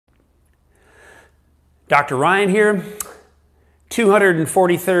Dr. Ryan here,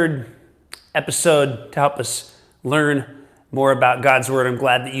 243rd episode to help us learn more about God's Word. I'm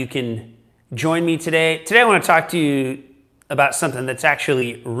glad that you can join me today. Today I want to talk to you about something that's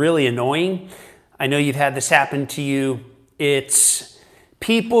actually really annoying. I know you've had this happen to you. It's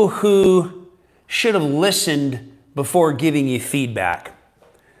people who should have listened before giving you feedback.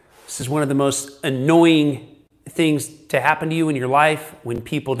 This is one of the most annoying things to happen to you in your life when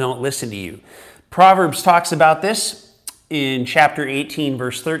people don't listen to you. Proverbs talks about this in chapter 18,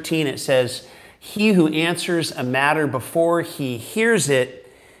 verse 13. It says, "He who answers a matter before he hears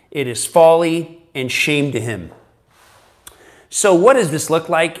it, it is folly and shame to him." So what does this look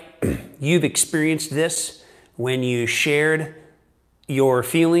like? You've experienced this when you shared your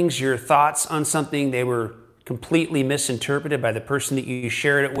feelings, your thoughts on something. They were completely misinterpreted by the person that you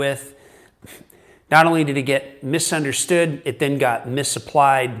shared it with. Not only did it get misunderstood, it then got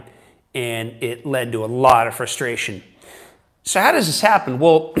misapplied, and it led to a lot of frustration. So how does this happen?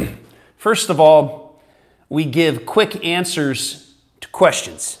 Well, first of all, we give quick answers to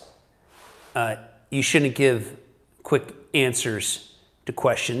questions. You shouldn't give quick answers to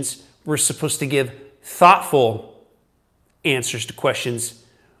questions. We're supposed to give thoughtful answers to questions,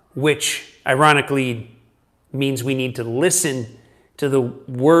 which ironically means we need to listen to the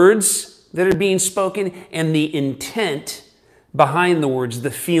words that are being spoken and the intent behind the words, the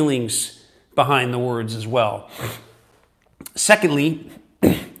feelings behind the words as well. Secondly,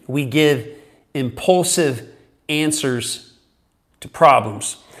 we give impulsive answers to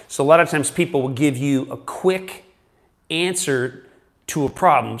problems. So a lot of times people will give you a quick answer to a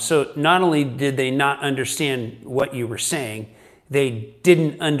problem. So not only did they not understand what you were saying, they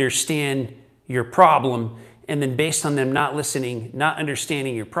didn't understand your problem. And then based on them not listening, not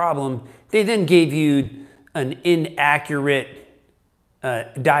understanding your problem, they then gave you an inaccurate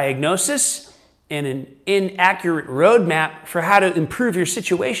diagnosis and an inaccurate roadmap for how to improve your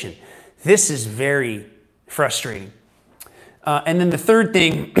situation. This is very frustrating. And then the third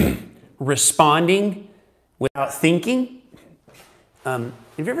thing, responding without thinking. Have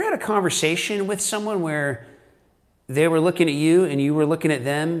you ever had a conversation with someone where they were looking at you and you were looking at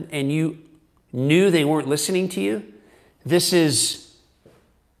them and you knew they weren't listening to you? This is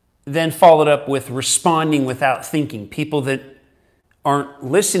then followed up with responding without thinking. People that aren't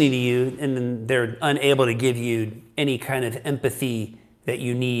listening to you and then they're unable to give you any kind of empathy that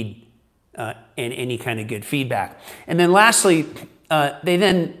you need and any kind of good feedback. And then lastly,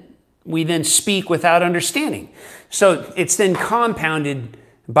 we then speak without understanding. So it's then compounded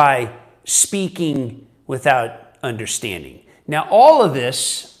by speaking without understanding. Now, all of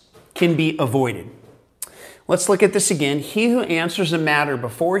this can be avoided. Let's look at this again. He who answers a matter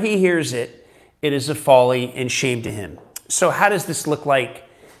before he hears it, it is a folly and shame to him. So how does this look like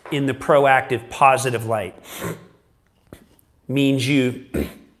in the proactive, positive light? Means you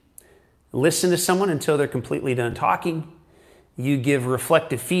listen to someone until they're completely done talking. You give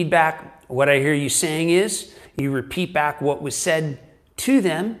reflective feedback. What I hear you saying is, you repeat back what was said to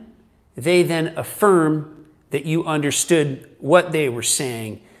them. They then affirm that you understood what they were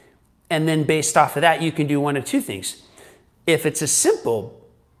saying. And then based off of that, you can do one of two things. If it's a simple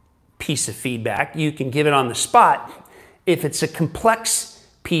piece of feedback, you can give it on the spot. If it's a complex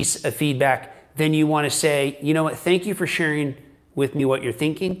piece of feedback, then you want to say, you know what, thank you for sharing with me what you're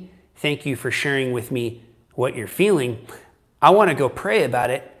thinking. Thank you for sharing with me what you're feeling. I want to go pray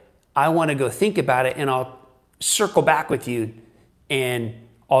about it. I want to go think about it, and I'll circle back with you, and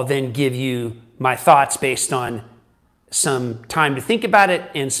I'll then give you my thoughts based on some time to think about it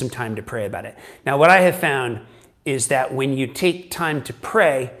and some time to pray about it. Now, what I have found is that when you take time to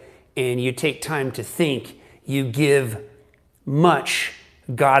pray and you take time to think, you give much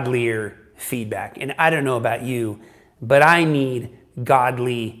godlier feedback. And I don't know about you, but I need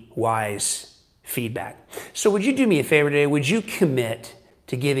godly, wise feedback. So would you do me a favor today? Would you commit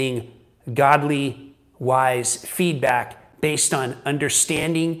to giving godly, wise feedback based on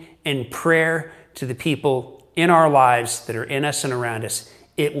understanding and prayer to the people in our lives that are in us and around us?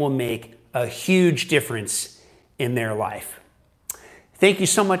 It will make a huge difference in their life. Thank you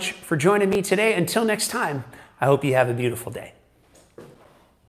so much for joining me today. Until next time, I hope you have a beautiful day.